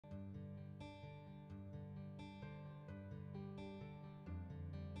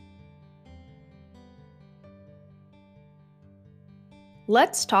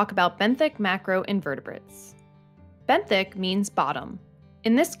Let's talk about benthic macroinvertebrates. Benthic means bottom,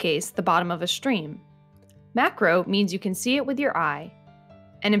 in this case, the bottom of a stream. Macro means you can see it with your eye,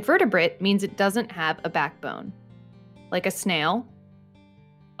 and invertebrate means it doesn't have a backbone, like a snail,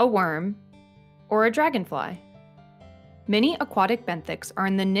 a worm, or a dragonfly. Many aquatic benthics are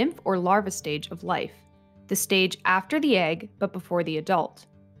in the nymph or larva stage of life, the stage after the egg but before the adult.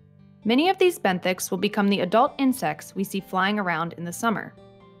 Many of these benthics will become the adult insects we see flying around in the summer.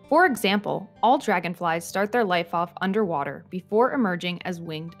 For example, all dragonflies start their life off underwater before emerging as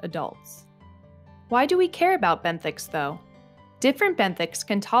winged adults. Why do we care about benthics though? Different benthics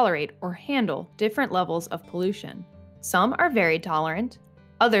can tolerate or handle different levels of pollution. Some are very tolerant,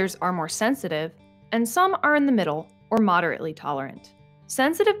 others are more sensitive, and some are in the middle or moderately tolerant.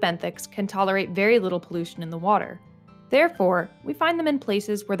 Sensitive benthics can tolerate very little pollution in the water. Therefore, we find them in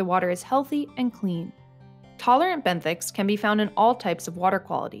places where the water is healthy and clean. Tolerant benthics can be found in all types of water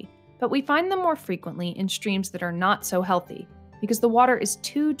quality, but we find them more frequently in streams that are not so healthy because the water is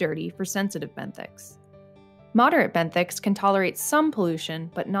too dirty for sensitive benthics. Moderate benthics can tolerate some pollution,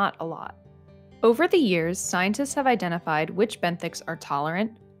 but not a lot. Over the years, scientists have identified which benthics are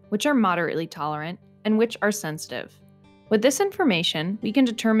tolerant, which are moderately tolerant, and which are sensitive. With this information, we can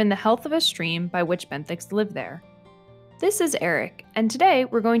determine the health of a stream by which benthics live there. This is Eric, and today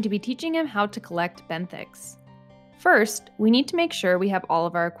we're going to be teaching him how to collect benthics. First, we need to make sure we have all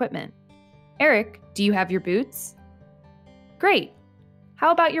of our equipment. Eric, do you have your boots? Great!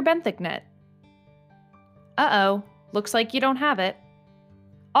 How about your benthic net? Uh-oh, looks like you don't have it.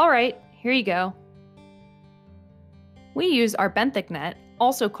 Alright, here you go. We use our benthic net,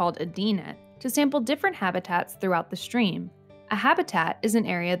 also called a D-net, to sample different habitats throughout the stream. A habitat is an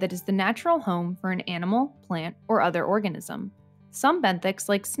area that is the natural home for an animal, plant, or other organism. Some benthics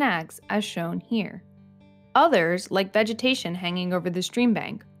like snags, as shown here. Others like vegetation hanging over the stream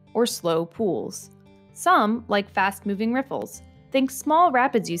bank, or slow pools. Some like fast-moving riffles. Think small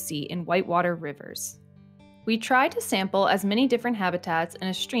rapids you see in whitewater rivers. We try to sample as many different habitats in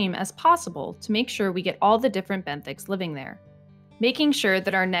a stream as possible to make sure we get all the different benthics living there, making sure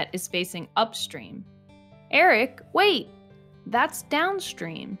that our net is facing upstream. Eric, wait! That's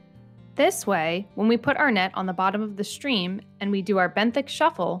downstream. This way, when we put our net on the bottom of the stream and we do our benthic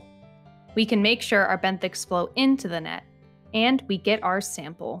shuffle, we can make sure our benthics flow into the net, and we get our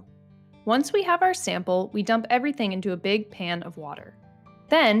sample. Once we have our sample, we dump everything into a big pan of water.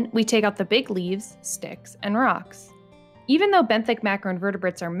 Then, we take out the big leaves, sticks, and rocks. Even though benthic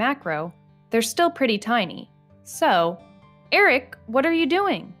macroinvertebrates are macro, they're still pretty tiny. So, Eric, what are you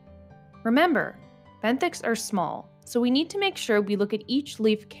doing? Remember, benthics are small, so we need to make sure we look at each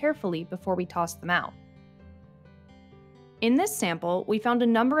leaf carefully before we toss them out. In this sample, we found a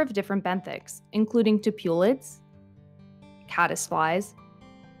number of different benthics, including tupulids, caddisflies,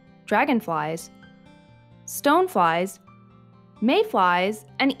 dragonflies, stoneflies, mayflies,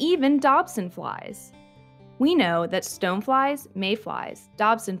 and even dobsonflies. We know that stoneflies, mayflies,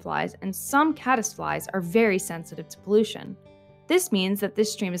 dobsonflies, and some caddisflies are very sensitive to pollution. This means that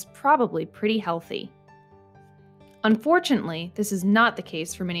this stream is probably pretty healthy. Unfortunately, this is not the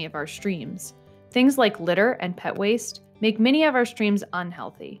case for many of our streams. Things like litter and pet waste make many of our streams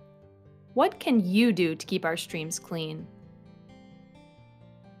unhealthy. What can you do to keep our streams clean?